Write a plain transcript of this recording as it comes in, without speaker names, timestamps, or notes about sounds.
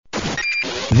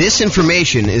This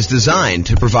information is designed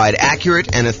to provide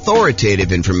accurate and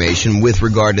authoritative information with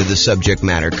regard to the subject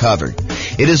matter covered.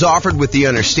 It is offered with the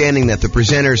understanding that the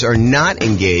presenters are not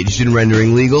engaged in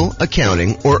rendering legal,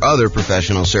 accounting, or other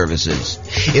professional services.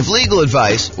 If legal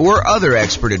advice or other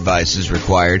expert advice is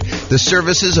required, the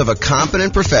services of a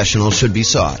competent professional should be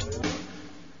sought.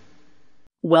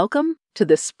 Welcome to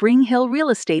the Spring Hill Real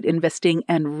Estate Investing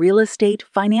and Real Estate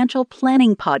Financial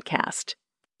Planning Podcast.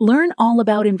 Learn all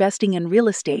about investing in real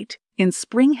estate in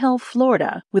Spring Hill,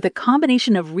 Florida, with a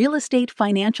combination of real estate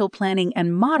financial planning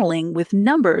and modeling with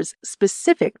numbers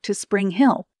specific to Spring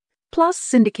Hill, plus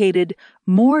syndicated,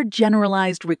 more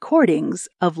generalized recordings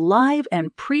of live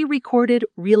and pre-recorded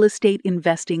real estate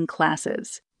investing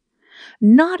classes.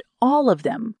 Not all of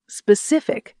them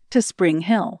specific to Spring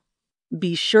Hill.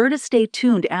 Be sure to stay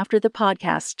tuned after the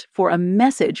podcast for a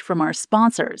message from our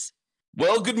sponsors.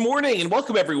 Well, good morning and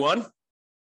welcome, everyone.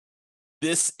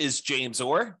 This is James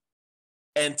Orr,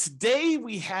 and today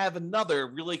we have another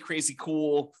really crazy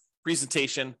cool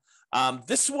presentation.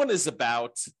 This one is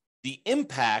about the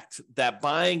impact that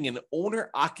buying an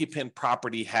owner-occupant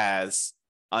property has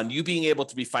on you being able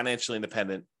to be financially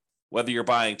independent, whether you're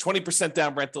buying 20%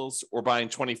 down rentals or buying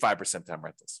 25% down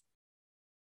rentals.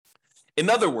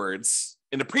 In other words,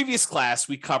 in the previous class,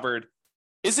 we covered,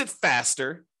 is it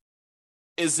faster?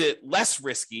 Is it less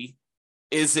risky?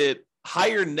 Is it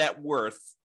higher net worth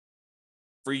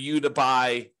for you to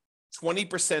buy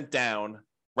 20% down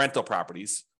rental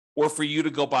properties or for you to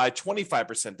go buy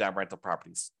 25% down rental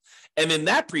properties? And in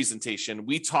that presentation,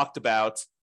 we talked about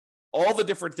all the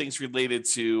different things related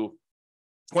to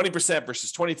 20%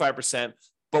 versus 25%.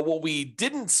 But what we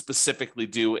didn't specifically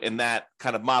do in that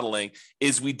kind of modeling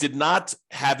is we did not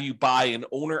have you buy an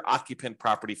owner-occupant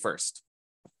property first.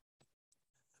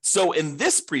 So in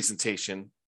this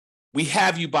presentation, we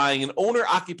have you buying an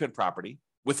owner-occupant property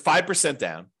with 5%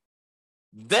 down.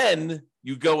 Then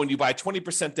you go and you buy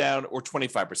 20% down or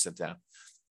 25% down.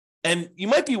 And you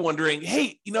might be wondering,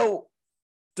 hey,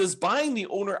 does buying the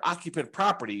owner-occupant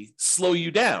property slow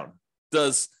you down?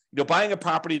 Does buying a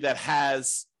property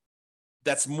that's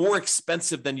more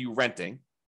expensive than you renting,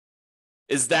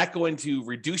 is that going to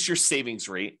reduce your savings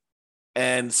rate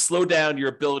and slow down your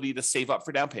ability to save up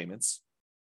for down payments?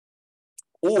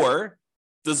 Or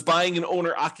does buying an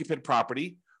owner-occupant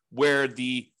property where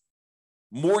the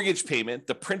mortgage payment,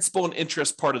 the principal and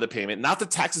interest part of the payment, not the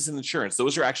taxes and insurance,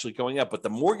 those are actually going up, but the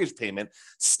mortgage payment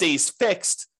stays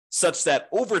fixed such that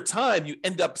over time you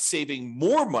end up saving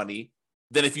more money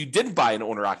than if you didn't buy an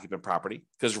owner-occupant property,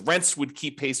 because rents would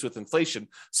keep pace with inflation.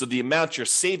 So the amount you're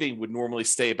saving would normally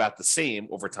stay about the same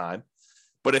over time.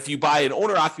 But if you buy an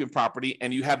owner-occupant property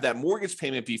and you have that mortgage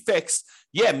payment be fixed,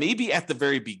 yeah, maybe at the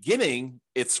very beginning,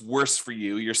 it's worse for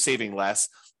you. You're saving less.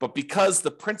 But because the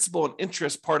principal and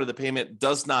interest part of the payment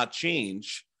does not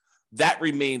change, that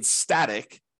remains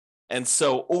static. And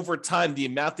so over time, the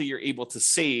amount that you're able to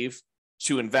save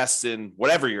to invest in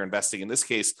whatever you're investing, in this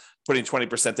case, putting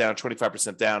 20% down,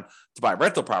 25% down to buy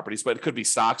rental properties, but it could be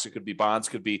stocks, it could be bonds,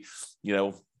 it could be,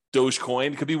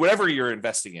 Dogecoin, it could be whatever you're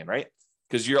investing in, right?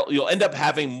 Because you'll end up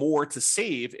having more to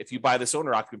save if you buy this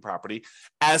owner-occupant property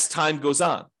as time goes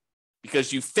on,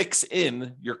 because you fix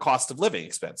in your cost of living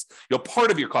expense, part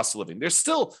of your cost of living. There's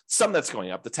still some that's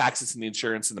going up, the taxes and the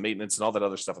insurance and the maintenance and all that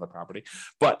other stuff on the property,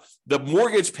 but the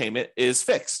mortgage payment is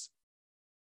fixed.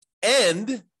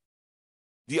 And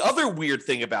the other weird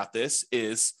thing about this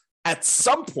is at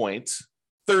some point,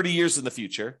 30 years in the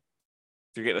future,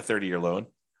 if you're getting a 30-year loan,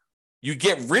 you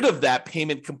get rid of that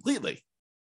payment completely.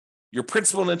 Your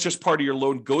principal and interest part of your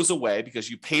loan goes away because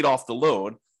you paid off the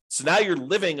loan. So now you're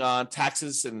living on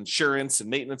taxes and insurance and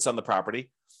maintenance on the property.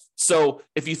 So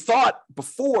if you thought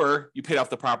before you paid off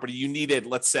the property, you needed,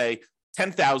 let's say,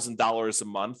 $10,000 a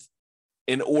month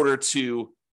in order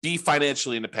to be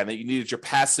financially independent, you needed your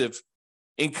passive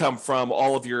income from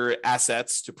all of your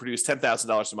assets to produce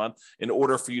 $10,000 a month in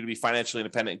order for you to be financially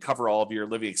independent and cover all of your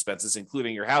living expenses,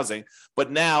 including your housing.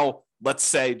 But now, let's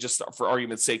say, just for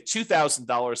argument's sake,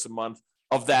 $2,000 a month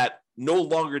of that no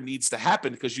longer needs to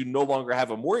happen because you no longer have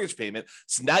a mortgage payment.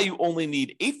 So now you only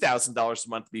need $8,000 a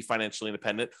month to be financially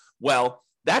independent. Well,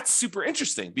 that's super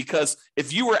interesting, because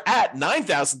if you were at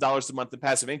 $9,000 a month in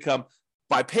passive income,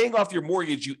 by paying off your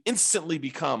mortgage, you instantly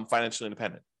become financially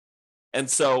independent. And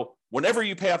so whenever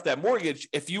you pay off that mortgage,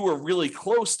 if you were really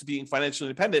close to being financially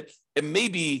independent, it may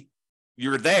be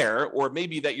you're there, or it may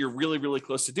be that you're really, really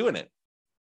close to doing it.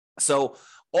 So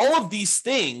all of these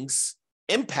things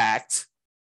impact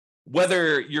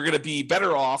whether you're going to be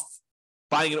better off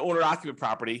buying an owner-occupant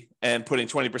property and putting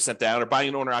 20% down, or buying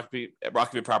an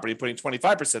owner-occupant property and putting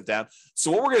 25% down.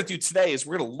 So what we're going to do today is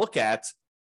we're going to look at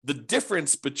the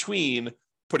difference between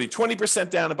putting 20%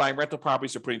 down and buying rental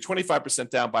properties or putting 25%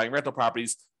 down buying rental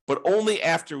properties, but only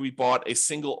after we bought a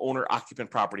single owner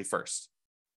occupant property first.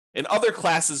 In other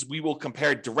classes, we will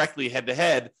compare directly head to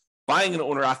head, buying an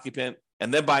owner occupant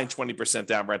and then buying 20%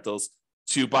 down rentals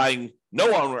to buying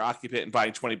no owner occupant and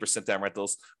buying 20% down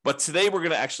rentals. But today we're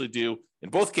going to actually do, in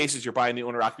both cases, you're buying the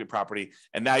owner occupant property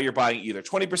and now you're buying either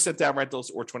 20% down rentals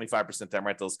or 25% down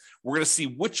rentals. We're going to see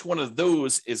which one of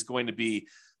those is going to be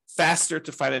faster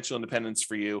to financial independence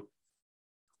for you,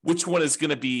 which one is going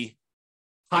to be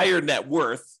higher net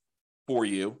worth for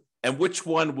you, and which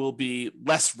one will be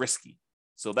less risky.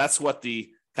 So that's what the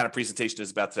kind of presentation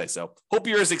is about today. So hope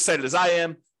you're as excited as I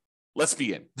am. Let's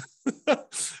begin.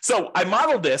 So I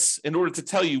modeled this in order to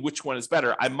tell you which one is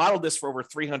better. I modeled this for over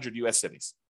 300 US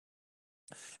cities.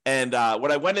 And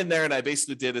what I went in there and I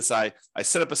basically did is I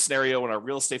set up a scenario in our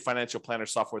real estate financial planner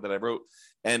software that I wrote,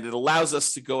 and it allows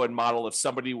us to go and model if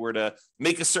somebody were to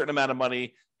make a certain amount of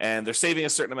money and they're saving a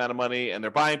certain amount of money and they're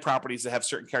buying properties that have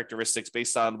certain characteristics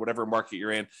based on whatever market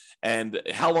you're in, and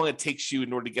how long it takes you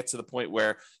in order to get to the point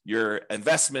where your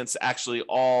investments actually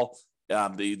all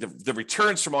the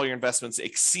returns from all your investments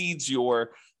exceeds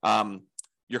your kind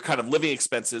of living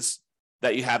expenses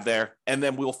that you have there. And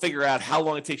then we'll figure out how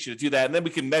long it takes you to do that. And then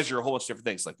we can measure a whole bunch of different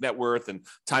things like net worth and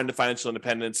time to financial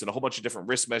independence and a whole bunch of different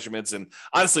risk measurements. And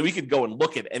honestly, we could go and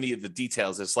look at any of the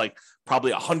details. It's like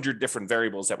probably 100 different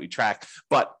variables that we track,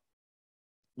 but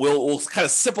we'll kind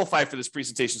of simplify for this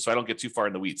presentation so I don't get too far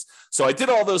in the weeds. So I did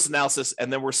all those analysis,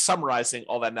 and then we're summarizing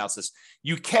all that analysis.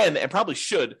 You can, and probably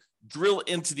should, drill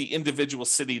into the individual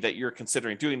city that you're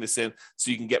considering doing this in so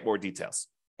you can get more details.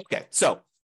 Okay, so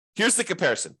here's the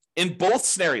comparison. In both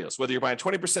scenarios, whether you're buying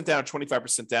 20% down or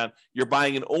 25% down, you're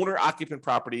buying an owner-occupant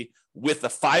property with a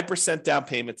 5% down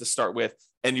payment to start with,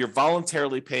 and you're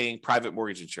voluntarily paying private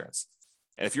mortgage insurance.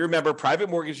 And if you remember, private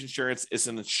mortgage insurance is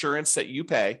an insurance that you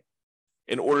pay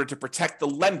in order to protect the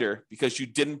lender because you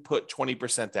didn't put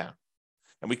 20% down.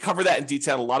 And we cover that in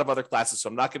detail in a lot of other classes, so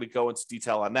I'm not going to go into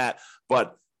detail on that,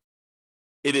 but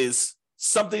it is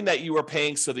something that you are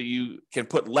paying so that you can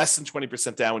put less than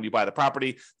 20% down when you buy the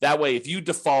property. That way, if you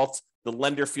default, the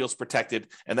lender feels protected.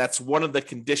 And that's one of the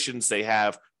conditions they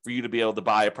have for you to be able to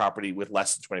buy a property with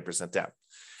less than 20% down.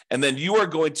 And then you are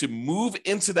going to move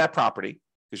into that property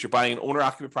because you're buying an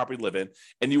owner-occupant property to live in,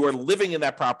 and you are living in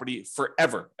that property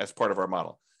forever as part of our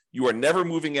model. You are never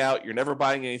moving out. You're never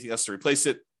buying anything else to replace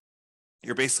it.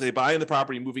 You're basically buying the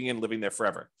property, moving in, living there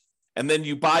forever. And then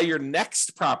you buy your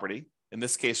next property. In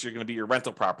this case, you're going to be your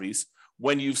rental properties,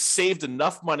 when you've saved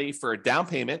enough money for a down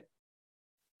payment,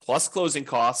 plus closing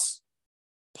costs,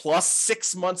 plus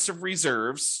 6 months of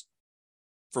reserves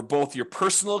for both your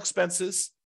personal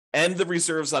expenses and the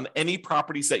reserves on any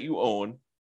properties that you own.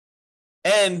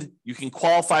 And you can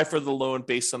qualify for the loan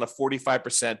based on a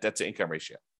 45% debt to income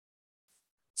ratio.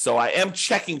 So I am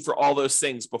checking for all those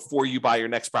things before you buy your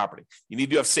next property. You need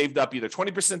to have saved up either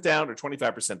 20% down or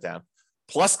 25% down,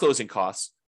 plus closing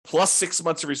costs, plus 6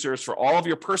 months of reserves for all of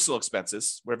your personal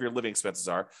expenses, whatever your living expenses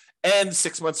are, and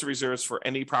 6 months of reserves for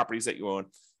any properties that you own.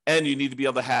 And you need to be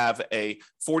able to have a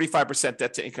 45%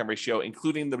 debt to income ratio,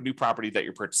 including the new property that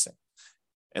you're purchasing.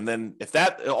 And then if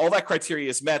all that criteria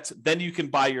is met, then you can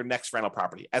buy your next rental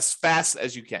property as fast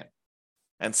as you can.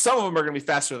 And some of them are going to be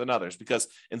faster than others because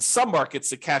in some markets,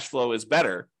 the cash flow is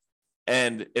better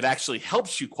and it actually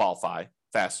helps you qualify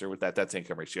faster with that debt to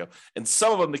income ratio. And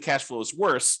some of them, the cash flow is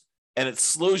worse and it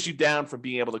slows you down from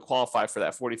being able to qualify for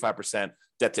that 45%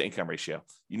 debt to income ratio.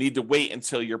 You need to wait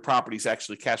until your properties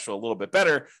actually cash flow a little bit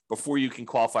better before you can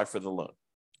qualify for the loan.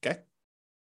 Okay.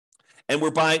 And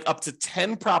we're buying up to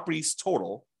 10 properties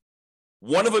total.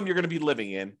 One of them you're going to be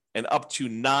living in, and up to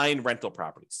 9 rental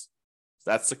properties.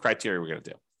 So that's the criteria we're going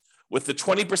to do. With the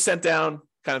 20% down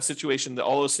kind of situation,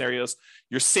 all those scenarios,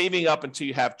 you're saving up until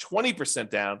you have 20%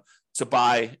 down to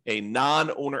buy a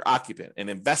non-owner occupant, an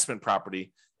investment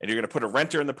property, and you're going to put a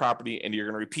renter in the property, and you're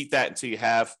going to repeat that until you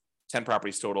have 10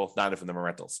 properties total, 9 of them are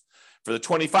rentals. For the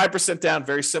 25% down,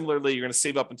 very similarly, you're going to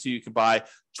save up until you can buy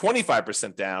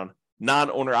 25% down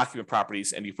non-owner occupant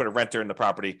properties, and you put a renter in the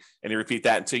property, and you repeat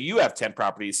that until you have 10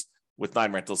 properties with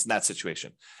 9 rentals in that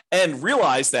situation. And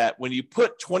realize that when you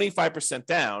put 25%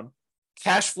 down,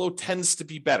 cash flow tends to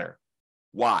be better.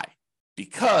 Why?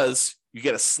 Because you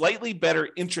get a slightly better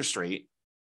interest rate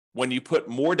when you put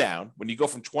more down. When you go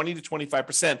from 20 to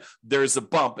 25%, there's a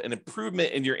bump, an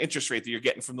improvement in your interest rate that you're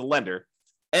getting from the lender.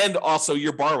 And also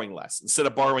you're borrowing less. Instead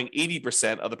of borrowing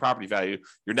 80% of the property value,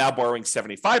 you're now borrowing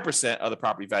 75% of the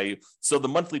property value. So the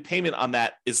monthly payment on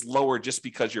that is lower just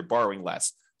because you're borrowing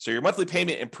less. So your monthly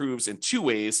payment improves in 2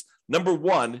 ways. Number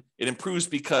one, it improves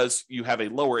because you have a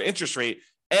lower interest rate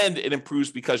and it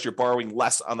improves because you're borrowing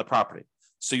less on the property.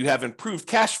 So you have improved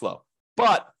cash flow,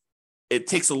 but it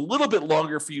takes a little bit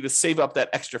longer for you to save up that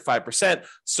extra 5%.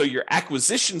 So your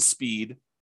acquisition speed,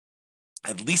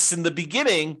 at least in the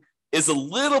beginning, is a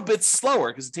little bit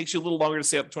slower because it takes you a little longer to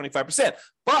save up 25%.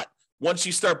 But once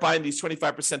you start buying these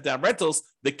 25% down rentals,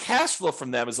 the cash flow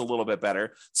from them is a little bit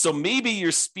better. So maybe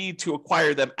your speed to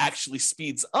acquire them actually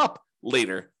speeds up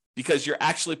later because you're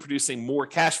actually producing more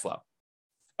cash flow.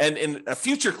 And in a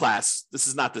future class, this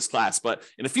is not this class, but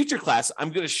in a future class, I'm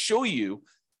going to show you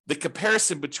the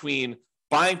comparison between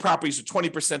buying properties with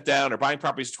 20% down or buying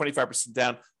properties with 25%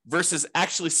 down versus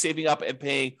actually saving up and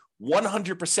paying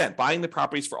 100%, buying the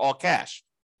properties for all cash.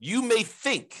 You may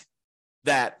think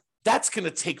that that's going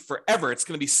to take forever. It's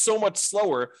going to be so much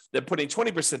slower than putting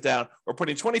 20% down or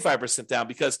putting 25% down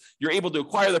because you're able to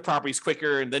acquire the properties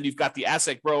quicker and then you've got the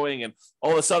asset growing and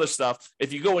all this other stuff.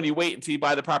 If you go and you wait until you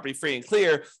buy the property free and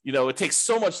clear, it takes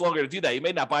so much longer to do that. You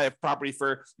may not buy a property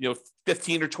for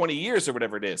 15 or 20 years or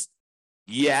whatever it is.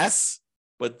 Yes,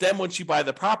 but then once you buy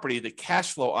the property, the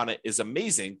cash flow on it is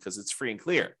amazing because it's free and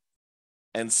clear.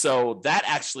 And so that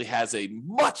actually has a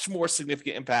much more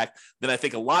significant impact than I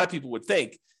think a lot of people would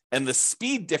think. And the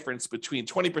speed difference between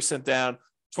 20% down,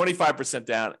 25%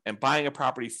 down, and buying a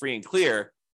property free and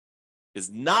clear is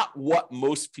not what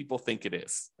most people think it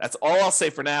is. That's all I'll say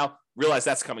for now. Realize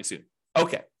that's coming soon.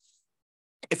 Okay.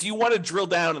 If you want to drill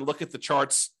down and look at the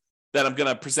charts that I'm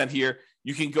going to present here,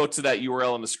 you can go to that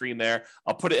URL on the screen there.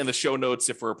 I'll put it in the show notes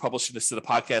if we're publishing this to the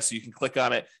podcast, so you can click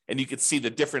on it and you can see the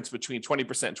difference between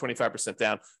 20% and 25%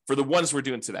 down for the ones we're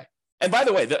doing today. And by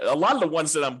the way, a lot of the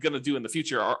ones that I'm going to do in the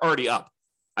future are already up.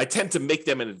 I tend to make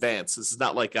them in advance. This is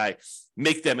not like I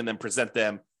make them and then present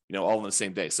them, all on the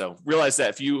same day. So realize that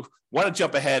if you want to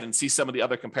jump ahead and see some of the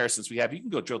other comparisons we have, you can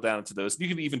go drill down into those. You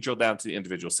can even drill down to the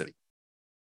individual city.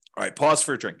 All right, pause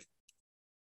for a drink.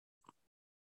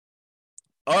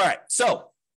 All right, so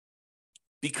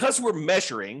because we're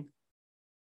measuring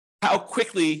how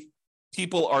quickly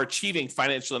people are achieving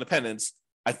financial independence,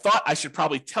 I thought I should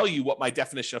probably tell you what my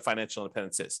definition of financial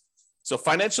independence is. So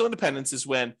financial independence is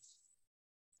when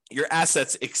your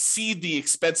assets exceed the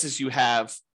expenses you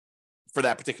have for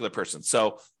that particular person.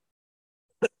 So,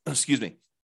 excuse me,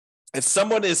 if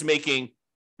someone is making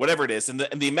whatever it is, and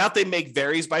the amount they make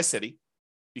varies by city,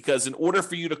 because in order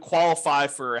for you to qualify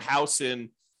for a house in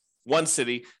one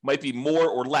city might be more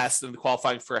or less than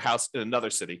qualifying for a house in another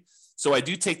city. So I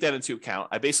do take that into account.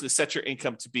 I basically set your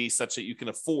income to be such that you can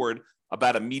afford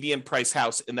about a median price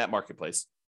house in that marketplace.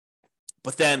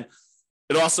 But then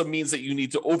it also means that you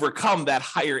need to overcome that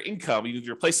higher income. You need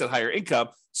to replace that higher income.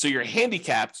 So you're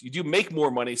handicapped. You do make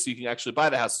more money so you can actually buy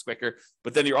the houses quicker,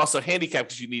 but then you're also handicapped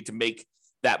because you need to make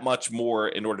that much more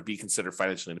in order to be considered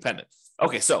financially independent.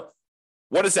 Okay, so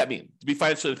what does that mean to be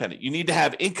financially independent? You need to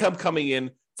have income coming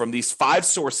in from these 5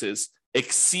 sources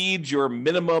exceed your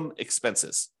minimum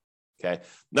expenses. Okay.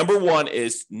 Number 1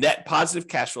 is net positive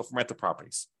cash flow from rental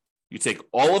properties. You take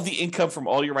all of the income from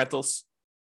all your rentals.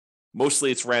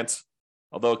 Mostly it's rent,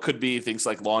 although it could be things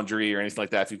like laundry or anything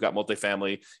like that. If you've got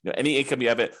multifamily, any income you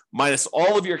have it, minus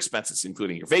all of your expenses,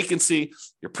 including your vacancy,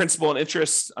 your principal and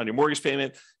interest on your mortgage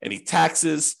payment, any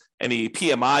taxes, any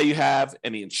PMI you have,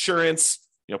 any insurance,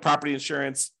 property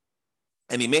insurance,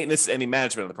 any maintenance, any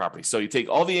management of the property. So you take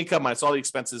all the income minus all the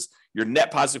expenses, your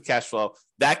net positive cash flow,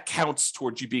 that counts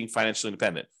towards you being financially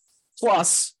independent.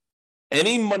 Plus,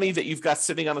 any money that you've got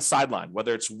sitting on the sideline,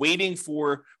 whether it's waiting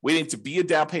to be a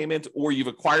down payment, or you've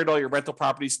acquired all your rental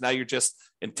properties, now you're just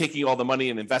taking all the money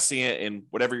and investing it in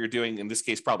whatever you're doing, in this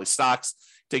case, probably stocks,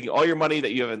 taking all your money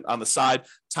that you have on the side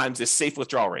times this safe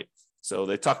withdrawal rate. So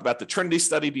they talk about the Trinity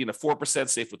study being a 4%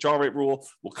 safe withdrawal rate rule.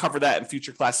 We'll cover that in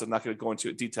future classes. I'm not going to go into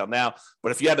it in detail now.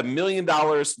 But if you had $1 million,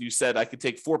 you said I could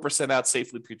take 4% out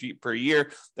safely per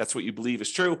year, that's what you believe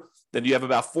is true, then you have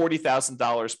about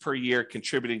 $40,000 per year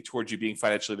contributing towards you being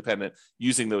financially independent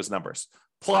using those numbers.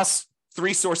 Plus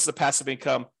 3 sources of passive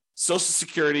income: Social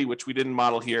Security, which we didn't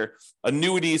model here,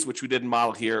 annuities, which we didn't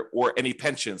model here, or any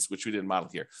pensions, which we didn't model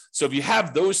here. So if you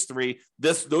have those 3,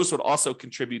 those would also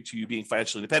contribute to you being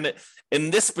financially independent. In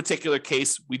this particular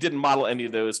case, we didn't model any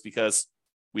of those because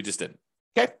we just didn't.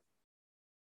 Okay.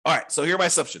 All right. So here are my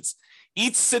assumptions.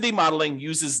 Each city modeling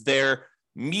uses their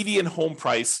median home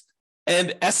price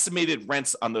and estimated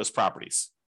rents on those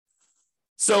properties.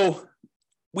 So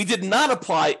we did not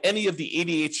apply any of the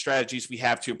 88 strategies we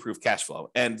have to improve cash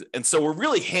flow. And so we're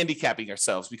really handicapping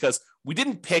ourselves because we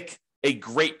didn't pick a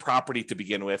great property to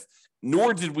begin with,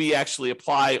 nor did we actually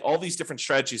apply all these different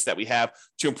strategies that we have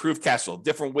to improve cash flow,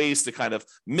 different ways to kind of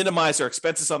minimize our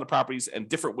expenses on the properties and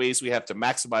different ways we have to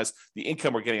maximize the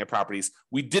income we're getting at properties.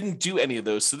 We didn't do any of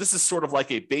those. So this is sort of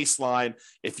like a baseline.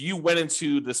 If you went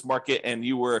into this market and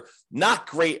you were not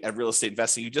great at real estate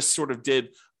investing, you just sort of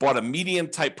bought a medium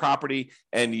type property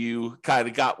and you kind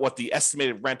of got what the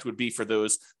estimated rent would be for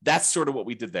those. That's sort of what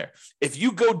we did there. If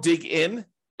you go dig in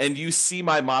and you see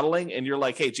my modeling and you're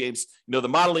like, hey, James, the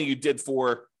modeling you did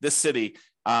for this city,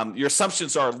 your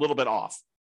assumptions are a little bit off.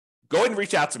 Go ahead and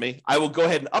reach out to me. I will go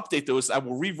ahead and update those. I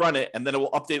will rerun it, and then it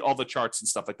will update all the charts and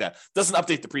stuff like that. Doesn't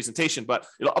update the presentation, but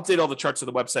it'll update all the charts of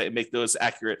the website and make those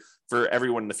accurate for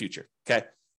everyone in the future, okay?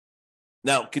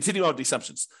 Now, continuing on with the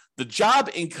assumptions. The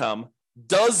job income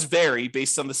does vary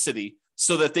based on the city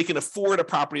so that they can afford a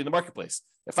property in the marketplace.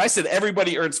 If I said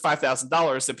everybody earns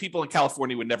 $5,000, then people in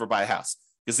California would never buy a house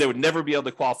because they would never be able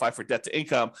to qualify for debt to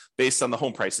income based on the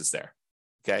home prices there,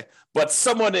 okay? But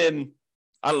someone in,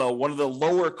 I don't know, one of the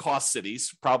lower cost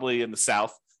cities, probably in the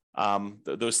South,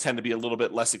 those tend to be a little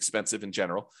bit less expensive in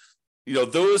general.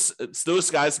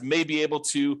 Those guys may be able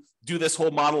to do this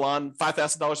whole model on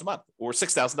 $5,000 a month or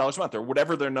 $6,000 a month or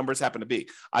whatever their numbers happen to be.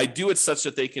 I do it such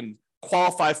that they can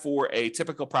qualify for a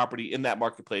typical property in that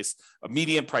marketplace, a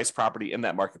median price property in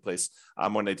that marketplace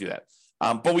when they do that.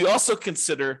 But we also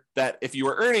consider that if you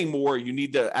are earning more, you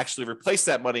need to actually replace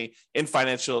that money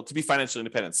to be financially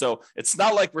independent. So it's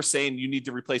not like we're saying you need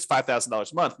to replace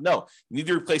 $5,000 a month. No, you need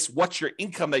to replace what your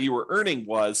income that you were earning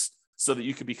was so that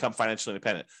you can become financially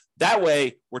independent. That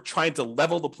way, we're trying to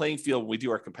level the playing field when we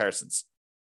do our comparisons.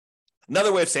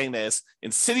 Another way of saying this,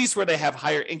 in cities where they have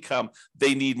higher income,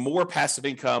 they need more passive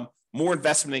income, more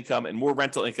investment income, and more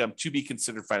rental income to be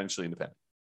considered financially independent.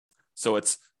 So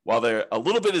while a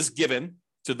little bit is given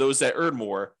to those that earn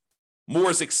more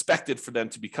is expected for them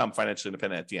to become financially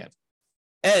independent at the end.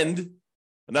 And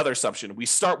another assumption, we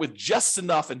start with just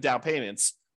enough in down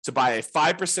payments to buy a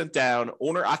 5% down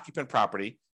owner-occupant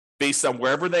property based on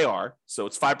wherever they are. So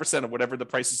it's 5% of whatever the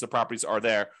prices of properties are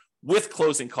there with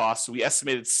closing costs. So we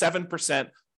estimated 7%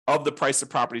 of the price of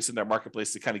properties in their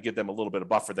marketplace to kind of give them a little bit of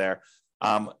buffer there.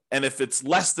 And if it's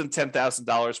less than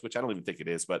 $10,000, which I don't even think it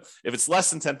is, but if it's less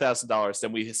than $10,000,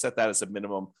 then we set that as a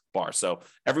minimum bar. So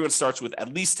everyone starts with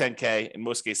at least 10K. In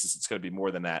most cases, it's going to be more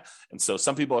than that. And so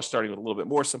some people are starting with a little bit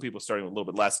more, some people are starting with a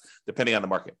little bit less, depending on the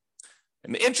market.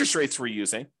 And the interest rates we're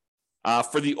using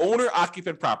for the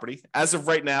owner-occupant property, as of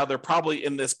right now, they're probably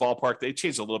in this ballpark. They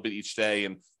change a little bit each day.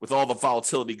 And with all the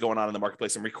volatility going on in the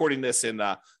marketplace, I'm recording this in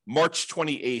March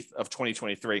 28th of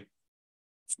 2023.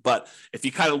 But if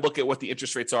you kind of look at what the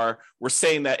interest rates are, we're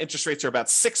saying that interest rates are about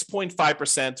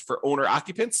 6.5% for owner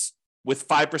occupants with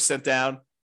 5% down.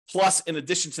 Plus, in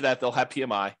addition to that, they'll have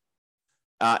PMI.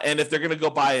 And if they're going to go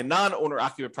buy a non-owner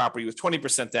occupant property with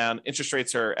 20% down, interest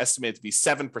rates are estimated to be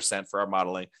 7% for our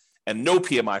modeling and no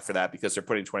PMI for that because they're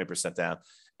putting 20% down.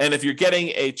 And if you're getting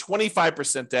a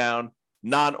 25% down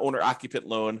non-owner occupant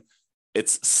loan,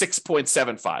 it's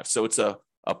 6.75. So it's a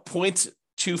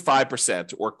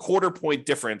 0.25% or quarter point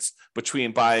difference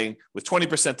between buying with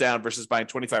 20% down versus buying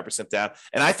 25% down.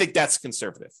 And I think that's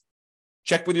conservative.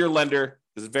 Check with your lender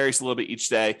because it varies a little bit each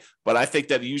day, but I think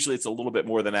that usually it's a little bit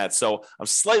more than that. So I'm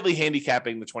slightly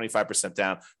handicapping the 25%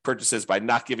 down purchases by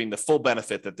not giving the full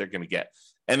benefit that they're going to get.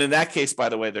 And in that case, by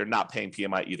the way, they're not paying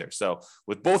PMI either. So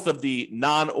with both of the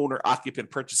non-owner occupant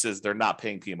purchases, they're not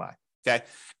paying PMI. Okay.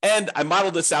 And I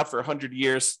modeled this out for 100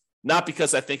 years, not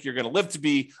because I think you're going to live to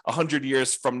be 100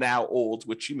 years from now old,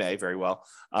 which you may very well,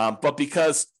 but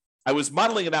because I was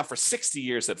modeling it out for 60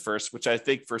 years at first, which I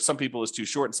think for some people is too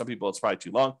short and some people it's probably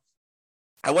too long.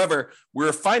 However,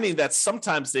 we're finding that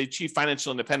sometimes they achieve financial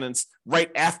independence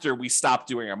right after we stop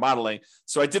doing our modeling.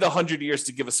 So I did 100 years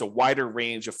to give us a wider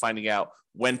range of finding out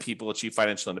when people achieve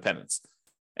financial independence.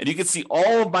 And you can see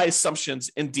all of my assumptions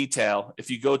in detail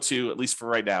if you go to, at least for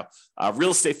right now,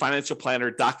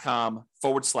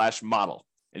 realestatefinancialplanner.com/model.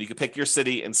 And you can pick your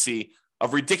city and see a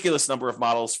ridiculous number of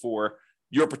models for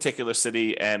your particular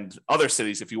city and other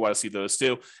cities if you want to see those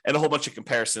too, and a whole bunch of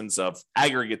comparisons of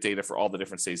aggregate data for all the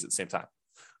different cities at the same time.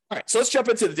 All right, so let's jump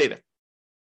into the data.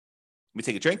 Let me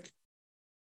take a drink.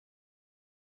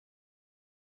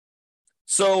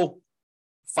 So,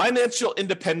 financial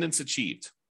independence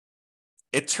achieved.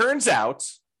 It turns out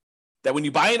that when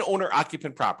you buy an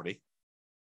owner-occupant property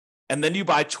and then you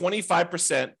buy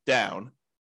 25% down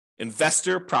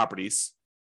investor properties,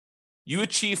 you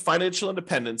achieve financial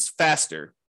independence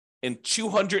faster in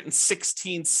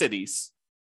 216 cities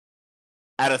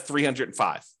out of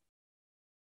 305.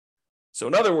 So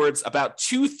in other words, about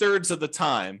 2/3 of the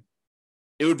time,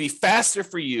 it would be faster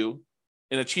for you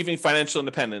in achieving financial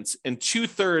independence in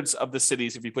 2/3 of the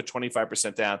cities if you put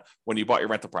 25% down when you bought your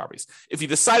rental properties. If you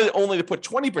decided only to put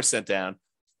 20% down,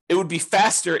 it would be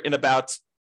faster in about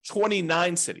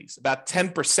 29 cities, about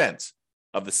 10%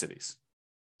 of the cities.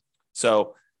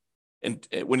 So in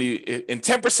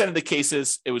 10% of the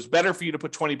cases, it was better for you to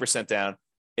put 20% down.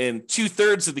 In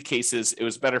 2/3 of the cases, it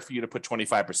was better for you to put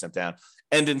 25% down.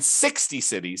 And in 60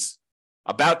 cities,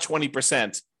 about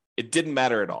 20%, it didn't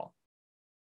matter at all.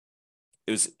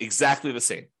 It was exactly the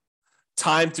same.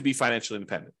 Time to be financially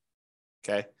independent.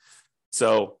 Okay.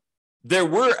 So there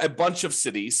were a bunch of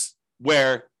cities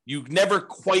where you never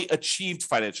quite achieved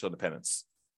financial independence,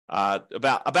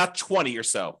 about 20 or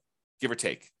so, give or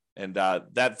take. And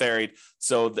that varied.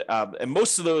 So, and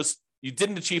most of those, you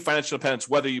didn't achieve financial independence,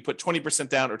 whether you put 20%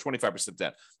 down or 25%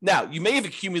 down. Now, you may have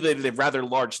accumulated a rather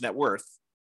large net worth,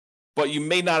 but you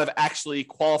may not have actually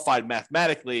qualified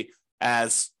mathematically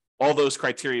as all those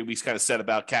criteria we kind of said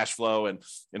about cash flow and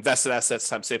invested assets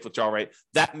times safe withdrawal rate.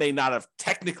 That may not have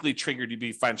technically triggered you to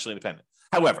be financially independent.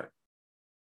 However,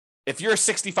 if you're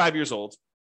 65 years old,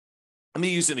 let me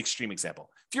use an extreme example.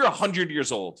 If you're 100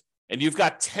 years old and you've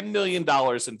got $10 million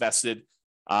invested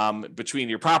between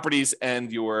your properties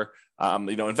and your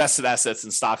invested assets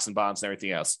and stocks and bonds and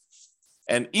everything else,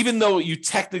 and even though you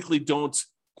technically don't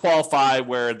qualify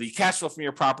where the cash flow from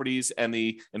your properties and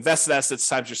the invested assets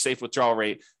times your safe withdrawal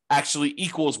rate actually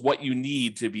equals what you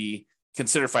need to be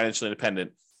considered financially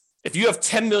independent. If you have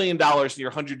 $10 million and you're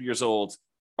 100 years old,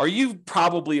 are you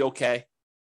probably okay?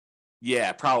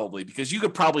 Yeah, probably, because you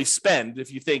could probably spend,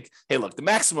 if you think, hey, look, the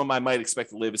maximum I might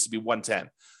expect to live is to be 110.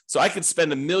 So I could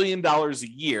spend $1 million a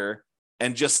year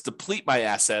and just deplete my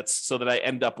assets so that I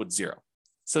end up with zero.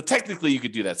 So technically you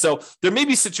could do that. So there may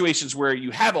be situations where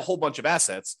you have a whole bunch of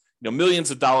assets,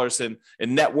 millions of dollars in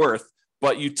net worth,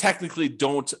 but you technically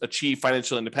don't achieve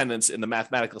financial independence in the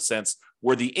mathematical sense,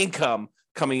 where the income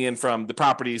coming in from the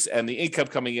properties and the income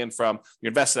coming in from your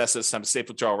invested assets times safe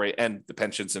withdrawal rate and the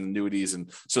pensions and annuities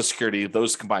and Social Security,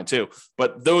 those combined too.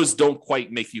 But those don't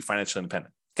quite make you financially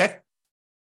independent. Okay.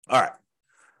 All right.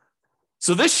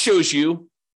 So this shows you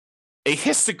a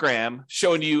histogram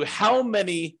showing you how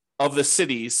many of the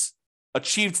cities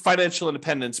achieved financial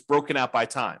independence broken out by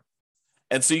time.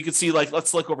 And so you can see, like,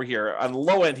 let's look over here on the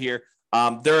low end here.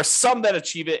 There are some that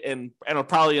achieve it in, and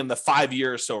probably in the 5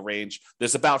 year or so range.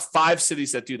 There's about 5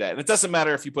 cities that do that. And it doesn't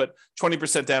matter if you put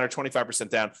 20% down or 25%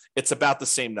 down, it's about the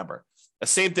same number. The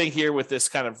same thing here with this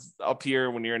kind of up here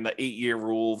when you're in the 8-year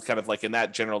rule, kind of like in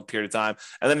that general period of time.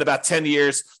 And then about 10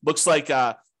 years, looks like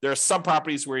there are some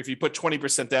properties where if you put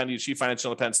 20% down, you achieve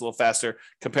financial independence a little faster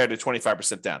compared to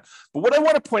 25% down. But what I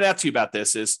want to point out to you about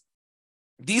this is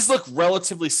these look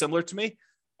relatively similar to me,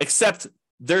 except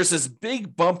there's this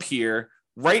big bump here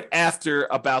right after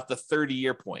about the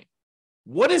 30-year point.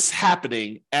 What is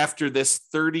happening after this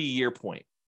 30-year point?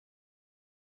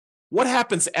 What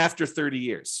happens after 30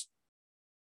 years?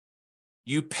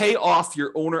 You pay off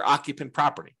your owner-occupant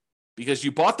property because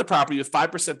you bought the property with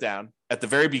 5% down at the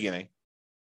very beginning.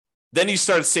 Then you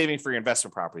started saving for your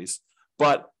investment properties.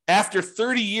 But after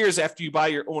 30 years after you buy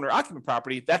your owner-occupant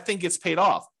property, that thing gets paid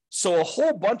off. So a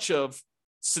whole bunch of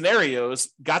scenarios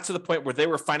got to the point where they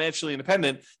were financially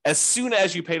independent as soon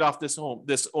as you paid off this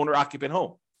owner-occupant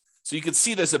home. So you can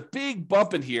see there's a big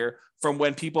bump in here from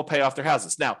when people pay off their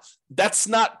houses. Now, that's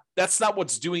not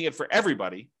what's doing it for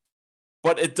everybody,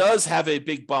 but it does have a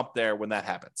big bump there when that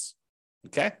happens.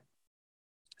 Okay?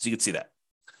 So you can see that.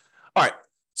 All right.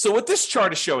 So what this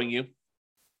chart is showing you,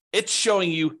 it's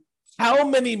showing you how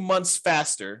many months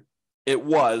faster it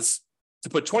was to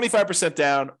put 25%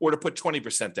 down or to put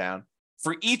 20% down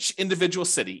for each individual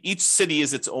city. Each city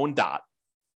is its own dot.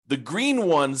 The green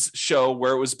ones show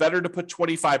where it was better to put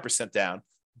 25% down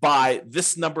by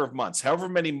this number of months, however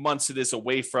many months it is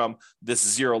away from this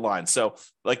zero line. So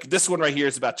like this one right here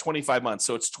is about 25 months.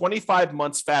 So it's 25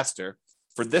 months faster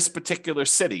for this particular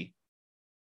city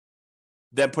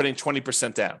than putting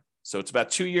 20% down. So it's about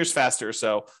 2 years faster or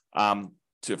so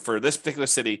for this particular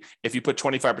city if you put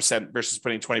 25% versus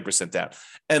putting 20% down.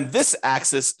 And this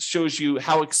axis shows you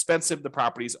how expensive the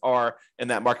properties are in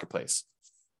that marketplace.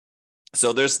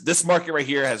 So there's this market right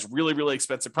here has really, really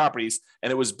expensive properties,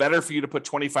 and it was better for you to put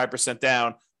 25%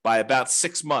 down by about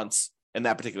 6 months in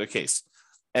that particular case.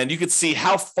 And you can see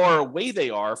how far away they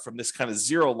are from this kind of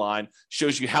zero line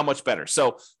shows you how much better.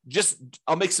 So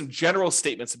I'll make some general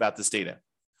statements about this data.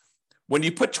 When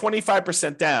you put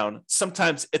 25% down,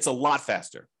 sometimes it's a lot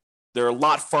faster. They're a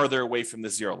lot farther away from the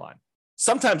zero line.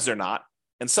 Sometimes they're not,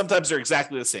 and sometimes they're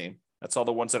exactly the same. That's all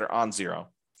the ones that are on zero.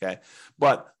 Okay.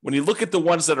 But when you look at the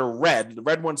ones that are red, the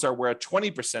red ones are where a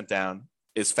 20% down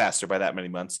is faster by that many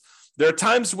months. There are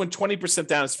times when 20%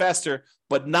 down is faster,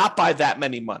 but not by that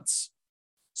many months.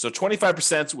 So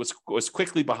 25% was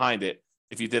quickly behind it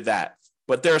if you did that.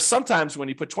 But there are some times when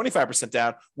you put 25%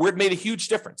 down where it made a huge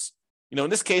difference. In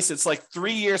this case, it's like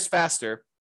 3 years faster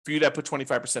for you to put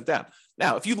 25% down.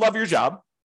 Now, if you love your job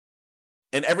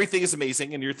and everything is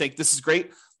amazing and you think this is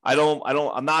great,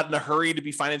 I'm not in a hurry to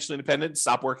be financially independent,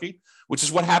 stop working, which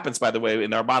is what happens, by the way,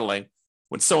 in our modeling.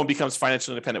 When someone becomes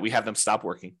financially independent, we have them stop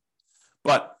working.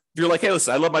 But if you're like, hey,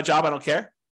 listen, I love my job, I don't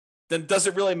care, then does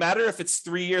it really matter if it's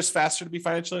 3 years faster to be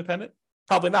financially independent?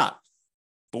 Probably not.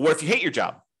 But what if you hate your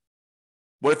job?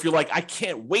 What if you're like, I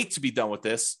can't wait to be done with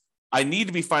this. I need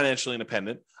to be financially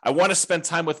independent. I want to spend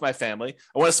time with my family.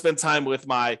 I want to spend time with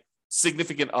my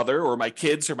significant other or my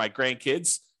kids or my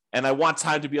grandkids. And I want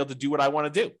time to be able to do what I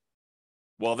want to do.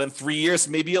 Well, then 3 years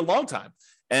may be a long time.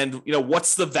 And,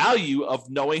 what's the value of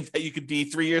knowing that you could be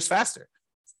 3 years faster?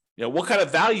 What kind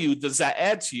of value does that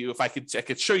add to you if I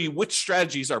could show you which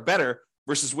strategies are better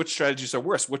versus which strategies are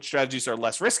worse, which strategies are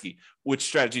less risky, which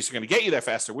strategies are going to get you there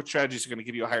faster, which strategies are going to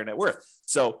give you a higher net worth.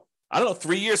 So I don't know,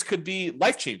 3 years could be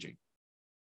life-changing.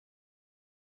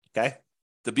 Okay.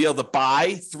 To be able to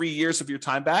buy 3 years of your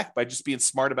time back by just being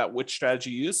smart about which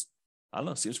strategy you use, I don't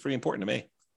know, seems pretty important to me.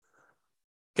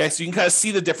 Okay. So you can kind of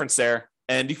see the difference there.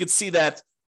 And you can see that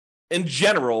in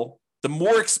general, the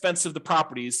more expensive the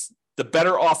properties, the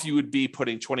better off you would be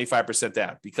putting 25%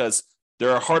 down because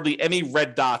there are hardly any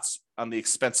red dots on the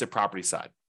expensive property side.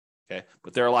 Okay.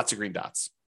 But there are lots of green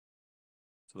dots.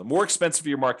 So the more expensive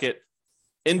your market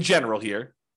in general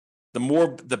here,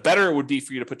 the better it would be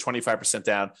for you to put 25%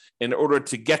 down in order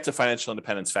to get to financial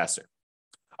independence faster.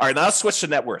 All right, now let's switch to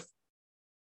net worth.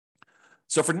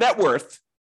 So for net worth,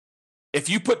 if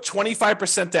you put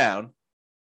 25% down,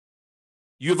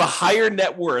 you have a higher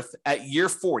net worth at year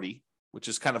 40, which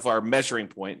is kind of our measuring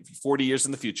point, 40 years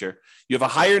in the future. You have a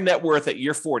higher net worth at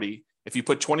year 40 if you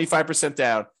put 25%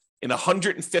 down in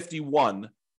 151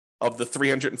 of the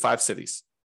 305 cities.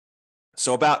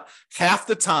 So about half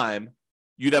the time,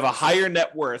 you'd have a higher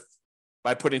net worth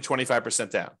by putting 25%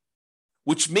 down,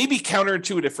 which may be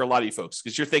counterintuitive for a lot of you folks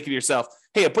because you're thinking to yourself,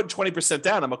 hey, I'm putting 20%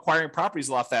 down. I'm acquiring properties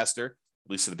a lot faster,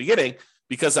 at least at the beginning,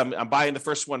 because I'm buying the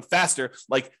first one faster.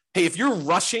 Like, hey, if you're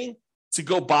rushing to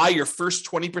go buy your first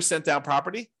 20% down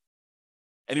property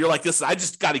and you're like, listen, I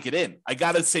just got to get in. I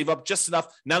got to save up just enough.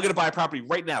 Now I'm going to buy a property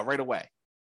right now, right away.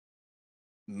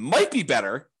 Might be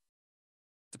better,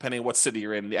 depending on what city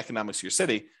you're in and the economics of your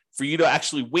city, for you to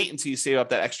actually wait until you save up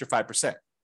that extra 5%.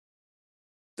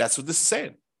 That's what this is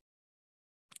saying.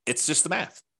 It's just the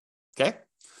math. Okay.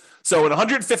 So in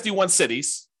 151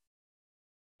 cities,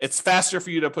 it's faster for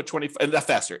you to put not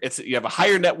faster. You have a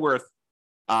higher net worth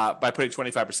by putting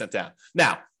 25% down.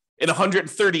 Now, in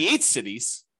 138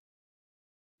 cities,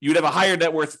 you'd have a higher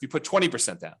net worth if you put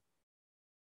 20% down.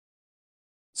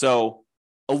 So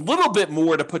a little bit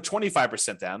more to put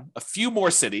 25% down, a few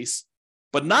more cities,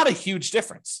 but not a huge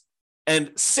difference.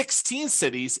 And 16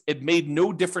 cities, it made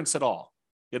no difference at all.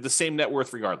 You have the same net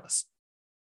worth regardless.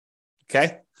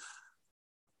 Okay.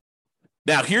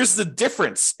 Now, here's the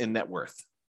difference in net worth.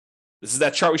 This is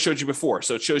that chart we showed you before.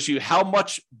 So it shows you how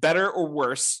much better or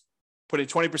worse putting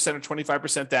 20% or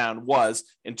 25% down was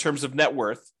in terms of net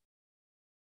worth,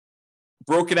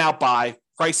 broken out by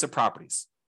price of properties.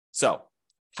 So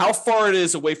how far it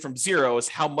is away from zero is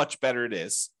how much better it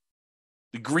is.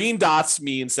 The green dots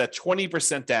means that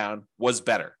 20% down was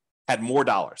better, had more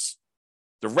dollars.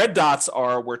 The red dots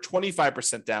are where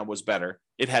 25% down was better,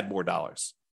 it had more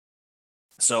dollars.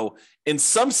 So in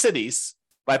some cities,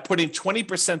 by putting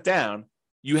 20% down,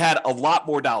 you had a lot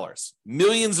more dollars,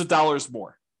 millions of dollars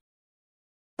more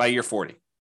by year 40.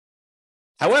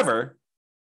 However,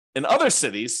 in other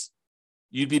cities,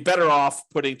 you'd be better off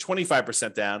putting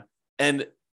 25% down. And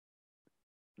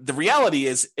the reality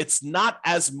is it's not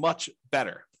as much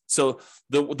better. So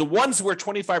the ones where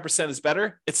 25% is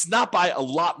better, it's not by a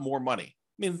lot more money.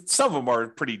 I mean, some of them are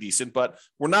pretty decent, but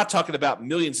we're not talking about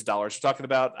millions of dollars. We're talking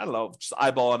about, I don't know, just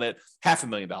eyeballing it,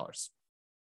 $500,000.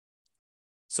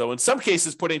 So in some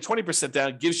cases, putting 20%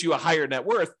 down gives you a higher net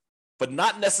worth, but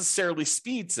not necessarily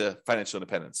speed to financial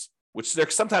independence, which they're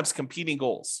sometimes competing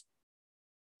goals.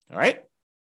 All right?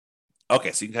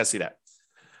 Okay, so you can kind of see that.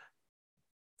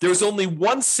 There was only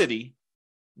one city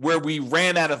where we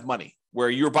ran out of money, where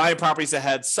you were buying properties that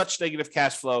had such negative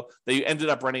cash flow that you ended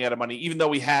up running out of money, even though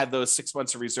we had those 6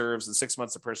 months of reserves and 6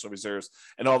 months of personal reserves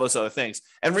and all those other things.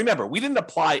 And remember, we didn't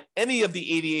apply any of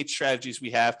the 88 strategies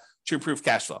we have to improve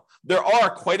cash flow. There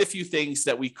are quite a few things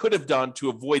that we could have done to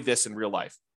avoid this in real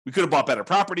life. We could have bought better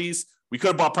properties. We could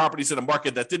have bought properties in a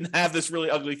market that didn't have this really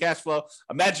ugly cash flow.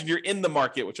 Imagine you're in the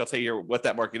market, which I'll tell you what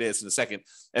that market is in a second.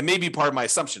 And maybe part of my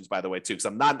assumptions, by the way, too, because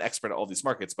I'm not an expert at all these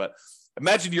markets, but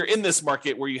imagine you're in this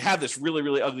market where you have this really,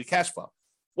 really ugly cash flow.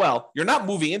 Well, you're not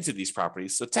moving into these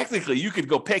properties. So technically you could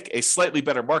go pick a slightly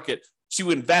better market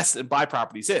to invest and buy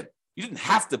properties in. You didn't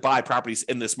have to buy properties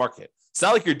in this market. It's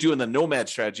not like you're doing the nomad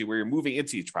strategy where you're moving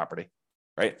into each property,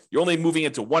 right? You're only moving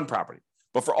into one property.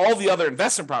 But for all the other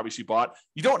investment properties you bought,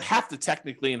 you don't have to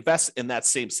technically invest in that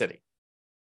same city.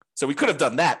 So we could have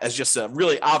done that as just a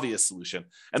really obvious solution.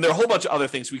 And there are a whole bunch of other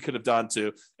things we could have done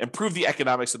to improve the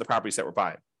economics of the properties that we're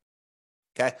buying.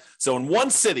 Okay. So in one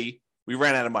city, we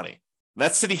ran out of money.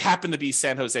 That city happened to be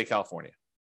San Jose, California.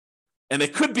 And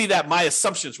it could be that my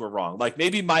assumptions were wrong. Like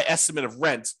maybe my estimate of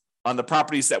rent on the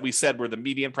properties that we said were the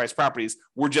median price properties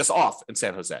were just off in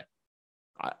San Jose.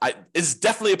 It's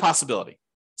definitely a possibility.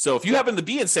 So if you happen to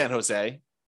be in San Jose,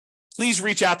 please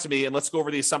reach out to me and let's go over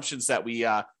the assumptions that we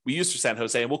used for San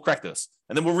Jose and we'll correct those.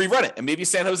 And then we'll rerun it. And maybe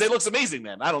San Jose looks amazing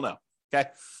then. I don't know. Okay.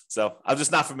 So I'm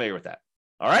just not familiar with that.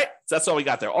 All right. So that's all we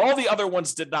got there. All the other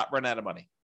ones did not run out of money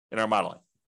in our modeling.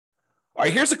 All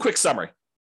right. Here's a quick summary.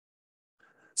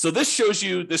 So this shows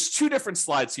you, there's two different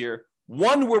slides here.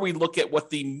 One where we look at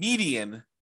what the median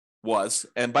was.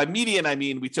 And by median, I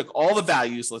mean, we took all the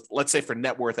values, let's say for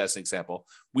net worth as an example,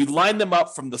 we lined them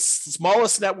up from the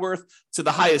smallest net worth to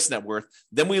the highest net worth.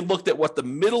 Then we looked at what the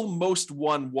middlemost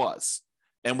one was.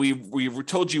 And we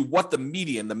told you what the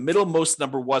median, the middlemost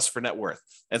number was for net worth.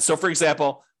 And so, for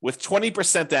example, with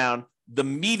 20% down, the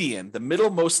median, the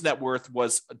middlemost net worth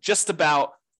was just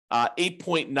about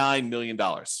 $8.9 million.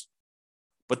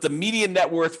 But the median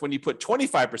net worth when you put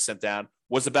 25% down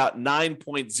was about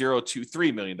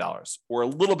 $9.023 million, or a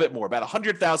little bit more, about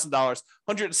 $100,000,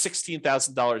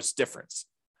 $116,000 difference.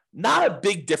 Not a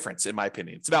big difference, in my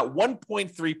opinion. It's about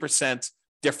 1.3%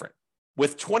 different,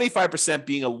 with 25%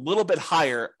 being a little bit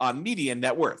higher on median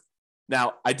net worth.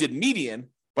 Now, I did median,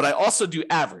 but I also do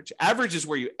average. Average is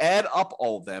where you add up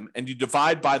all of them and you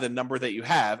divide by the number that you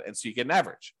have, and so you get an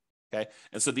average. Okay,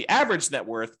 and so the average net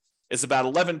worth is about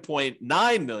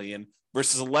 11.9 million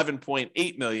versus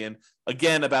 11.8 million.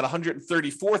 Again, about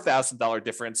 $134,000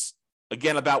 difference.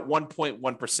 Again, about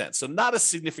 1.1%. So not a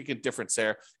significant difference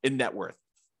there in net worth.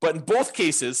 But in both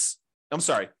cases, I'm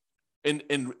sorry, in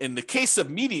the case of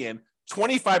median,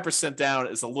 25% down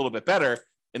is a little bit better.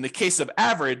 In the case of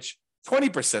average,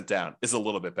 20% down is a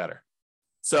little bit better.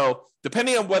 So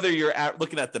depending on whether you're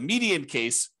looking at the median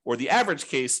case or the average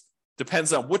case,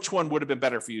 depends on which one would have been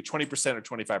better for you, 20% or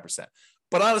 25%.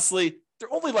 But honestly,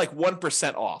 they're only like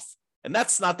 1% off. And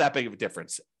that's not that big of a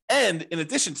difference. And in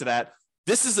addition to that,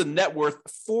 this is a net worth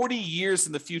 40 years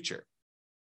in the future.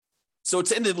 So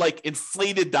it's in like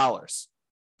inflated dollars.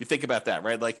 If you think about that,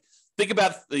 right? Like think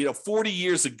about, 40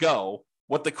 years ago,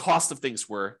 what the cost of things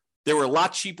were. They were a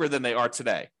lot cheaper than they are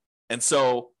today. And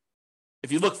so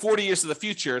if you look 40 years to the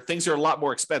future, things are a lot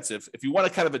more expensive. If you want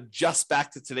to kind of adjust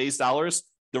back to today's dollars,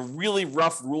 the really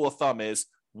rough rule of thumb is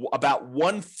about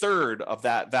 1/3 of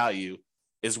that value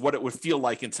is what it would feel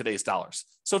like in today's dollars.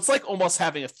 So it's like almost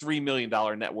having a $3 million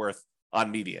net worth on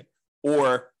median,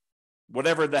 or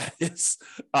whatever that is,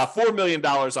 $4 million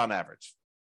on average.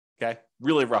 Okay.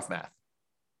 Really rough math.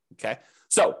 Okay.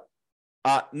 So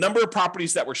number of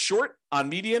properties that were short on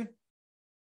median,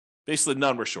 basically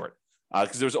none were short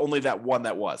because there was only that one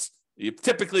that was. You're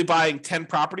typically buying 10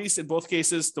 properties in both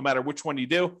cases, no matter which one you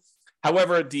do.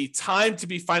 However, the time to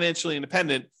be financially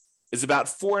independent is about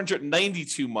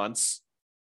 492 months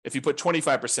if you put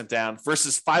 25% down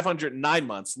versus 509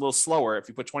 months, a little slower if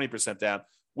you put 20% down,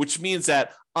 which means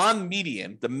that on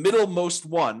median, the middlemost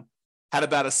one had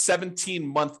about a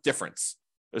 17-month difference.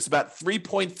 It was about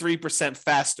 3.3%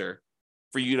 faster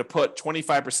for you to put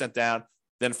 25% down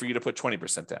than for you to put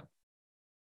 20% down.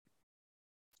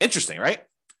 Interesting, right?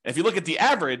 And if you look at the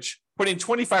average, putting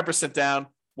 25% down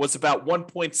was about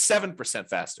 1.7%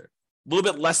 faster, a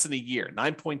little bit less than a year,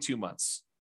 9.2 months.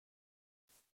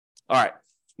 All right.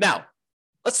 Now,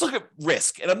 let's look at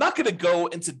risk. And I'm not going to go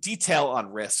into detail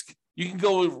on risk. You can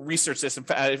go research this. In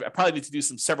fact, I probably need to do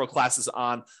several classes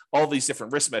on all these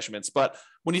different risk measurements. But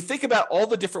when you think about all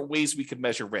the different ways we could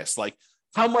measure risk, like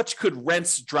how much could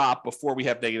rents drop before we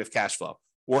have negative cash flow?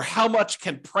 Or how much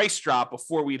can price drop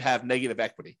before we'd have negative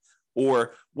equity?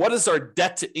 Or what is our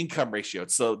debt to income ratio?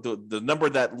 So the number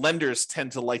that lenders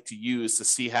tend to like to use to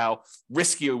see how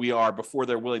risky we are before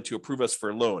they're willing to approve us for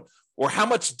a loan. Or how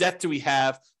much debt do we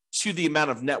have to the amount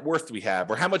of net worth we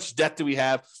have, or how much debt do we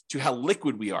have to how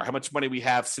liquid we are, how much money we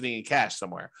have sitting in cash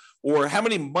somewhere, or how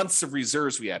many months of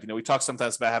reserves we have. We talk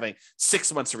sometimes about having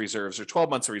 6 months of reserves or 12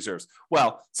 months of reserves.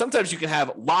 Well, sometimes you can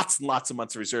have lots and lots of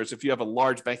months of reserves if you have a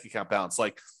large bank account balance,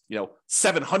 like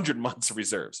 700 months of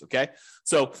reserves. Okay,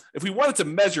 so if we wanted to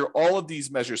measure all of these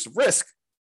measures of risk,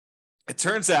 it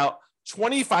turns out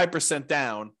 25%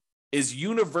 down is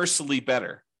universally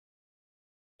better.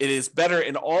 It is better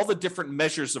in all the different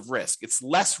measures of risk. It's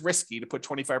less risky to put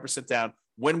 25% down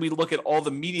when we look at all the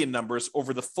median numbers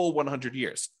over the full 100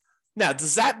 years. Now,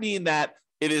 does that mean that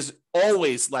it is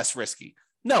always less risky?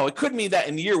 No, it could mean that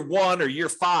in year 1 or year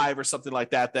 5 or something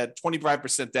like that, that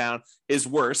 25% down is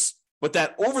worse, but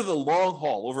that over the long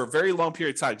haul, over a very long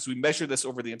period of time, because we measure this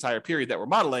over the entire period that we're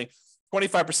modeling,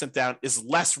 25% down is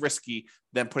less risky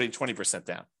than putting 20%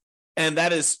 down. And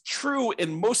that is true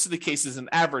in most of the cases in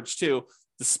average too.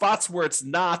 The spots where it's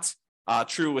not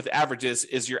true with averages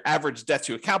is your average debt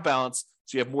to account balance.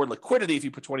 So you have more liquidity if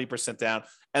you put 20% down,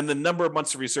 and the number of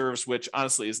months of reserves, which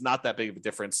honestly is not that big of a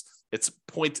difference. It's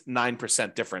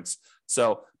 0.9% difference.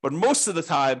 So, but most of the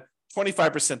time,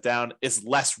 25% down is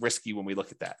less risky when we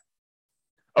look at that.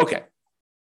 Okay.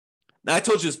 Now, I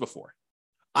told you this before.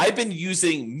 I've been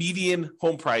using median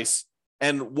home price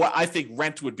and what I think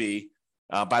rent would be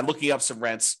by looking up some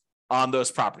rents on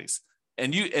those properties.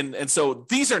 And so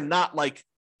these are not like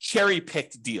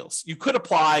cherry-picked deals. You could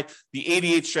apply the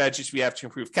 88 strategies we have to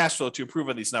improve cash flow to improve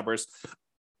on these numbers.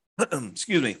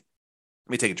 Excuse me. Let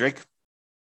me take a drink.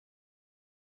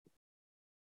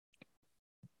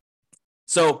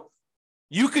 So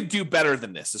you could do better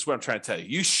than this, is what I'm trying to tell you.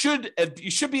 You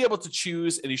should be able to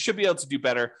choose, and you should be able to do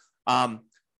better.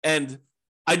 And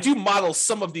I do model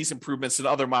some of these improvements in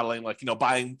other modeling, like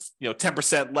buying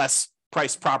 10% less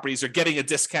price properties, or getting a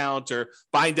discount, or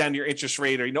buying down your interest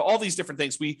rate, or all these different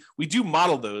things. We do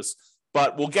model those,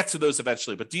 but we'll get to those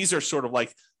eventually. But these are sort of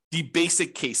like the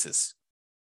basic cases.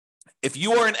 If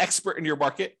you are an expert in your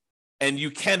market and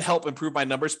you can help improve my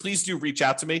numbers, please do reach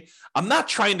out to me. I'm not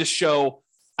trying to show,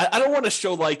 I don't want to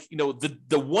show like,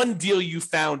 the one deal you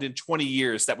found in 20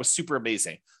 years that was super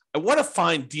amazing. I want to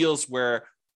find deals where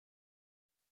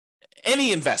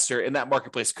any investor in that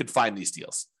marketplace could find these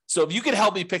deals. So if you could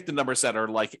help me pick the numbers that are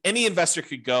like any investor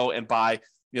could go and buy,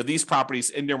 these properties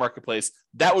in your marketplace,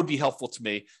 that would be helpful to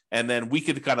me. And then we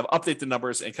could kind of update the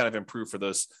numbers and kind of improve for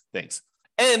those things.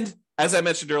 And as I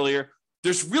mentioned earlier,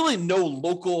 there's really no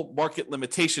local market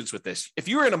limitations with this. If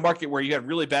you're in a market where you have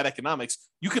really bad economics,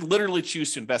 you could literally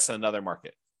choose to invest in another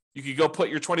market. You could go put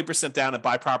your 20% down and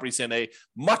buy properties in a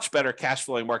much better cash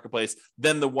flowing marketplace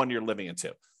than the one you're living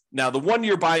into. Now, the one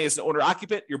you're buying is an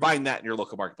owner-occupant, you're buying that in your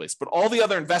local marketplace. But all the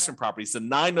other investment properties, the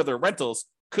 9 other rentals,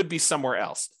 could be somewhere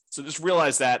else. So just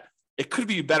realize that it could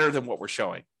be better than what we're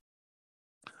showing.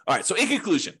 All right, so in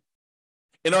conclusion,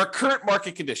 in our current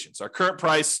market conditions, our current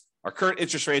price, our current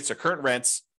interest rates, our current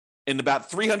rents, in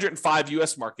about 305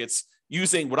 U.S. markets,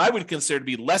 using what I would consider to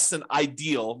be less than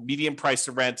ideal median price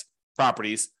to rent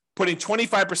properties, putting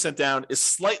 25% down is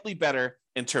slightly better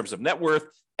in terms of net worth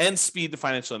and speed to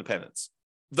financial independence.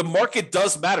 The market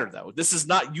does matter, though. This is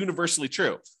not universally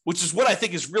true, which is what I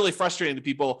think is really frustrating to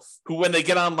people who, when they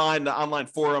get online, the online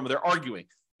forum, they're arguing.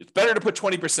 It's better to put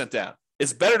 20% down.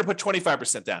 It's better to put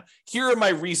 25% down. Here are my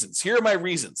reasons. Here are my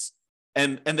reasons.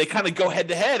 And they kind of go head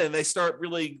to head and they start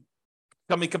really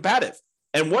becoming combative.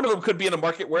 And one of them could be in a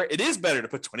market where it is better to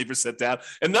put 20% down.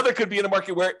 Another could be in a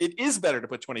market where it is better to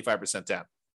put 25% down.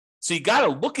 So you got to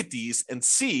look at these and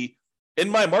see, in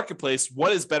my marketplace,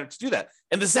 what is better to do that?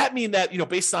 And does that mean that,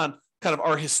 based on kind of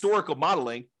our historical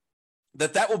modeling,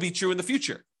 that will be true in the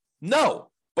future? No,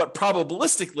 but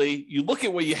probabilistically, you look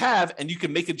at what you have and you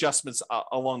can make adjustments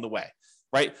along the way,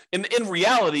 right? In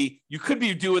reality, you could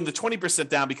be doing the 20%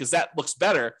 down because that looks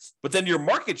better, but then your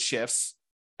market shifts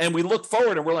and we look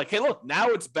forward and we're like, hey, look, now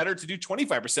it's better to do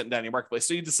 25% down in your marketplace.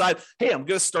 So you decide, hey, I'm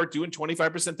going to start doing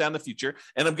 25% down in the future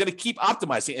and I'm going to keep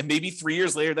optimizing. And maybe 3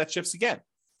 years later, that shifts again.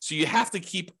 So you have to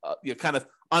keep kind of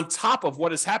on top of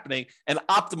what is happening and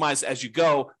optimize as you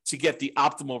go to get the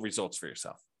optimal results for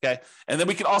yourself. Okay. And then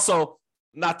we can also,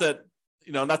 not that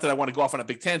I want to go off on a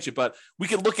big tangent, but we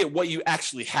can look at what you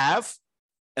actually have.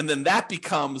 And then that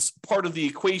becomes part of the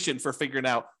equation for figuring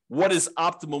out what is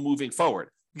optimal moving forward,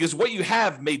 because what you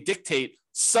have may dictate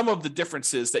some of the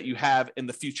differences that you have in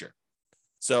the future.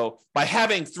 So by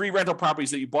having 3 rental properties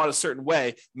that you bought a certain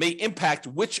way may impact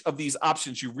which of these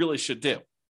options you really should do.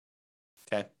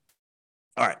 Okay.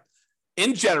 All right.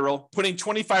 In general, putting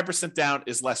 25% down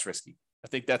is less risky. I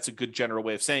think that's a good general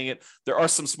way of saying it. There are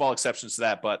some small exceptions to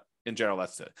that, but in general,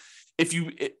 that's it.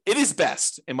 It is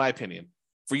best, in my opinion,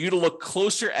 for you to look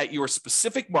closer at your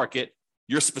specific market,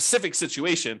 your specific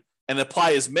situation, and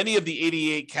apply as many of the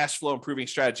 88 cash flow improving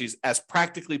strategies as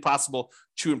practically possible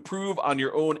to improve on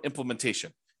your own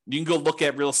implementation. You can go look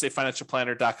at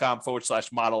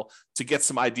realestatefinancialplanner.com/model to get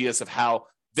some ideas of how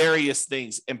various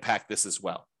things impact this as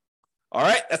well. All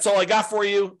right, that's all I got for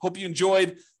you. Hope you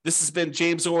enjoyed. This has been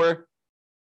James Orr.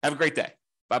 Have a great day.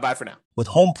 Bye-bye for now. With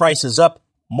home prices up,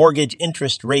 mortgage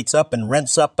interest rates up, and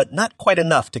rents up, but not quite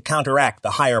enough to counteract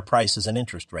the higher prices and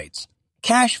interest rates.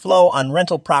 Cash flow on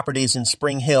rental properties in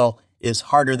Spring Hill is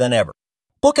harder than ever.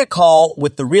 Book a call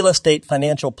with the Real Estate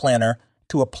Financial Planner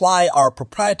to apply our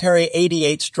proprietary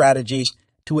 88 strategies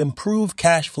to improve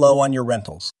cash flow on your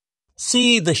rentals.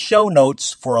 See the show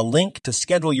notes for a link to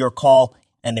schedule your call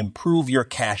and improve your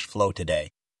cash flow today.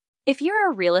 If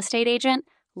you're a real estate agent,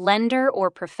 lender,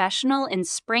 or professional in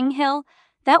Spring Hill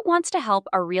that wants to help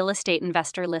our real estate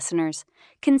investor listeners,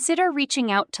 consider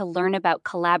reaching out to learn about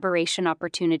collaboration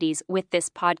opportunities with this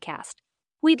podcast.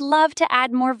 We'd love to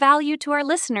add more value to our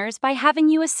listeners by having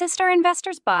you assist our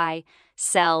investors buy,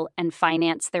 sell, and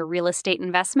finance their real estate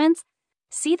investments.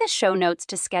 See the show notes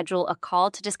to schedule a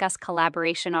call to discuss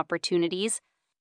collaboration opportunities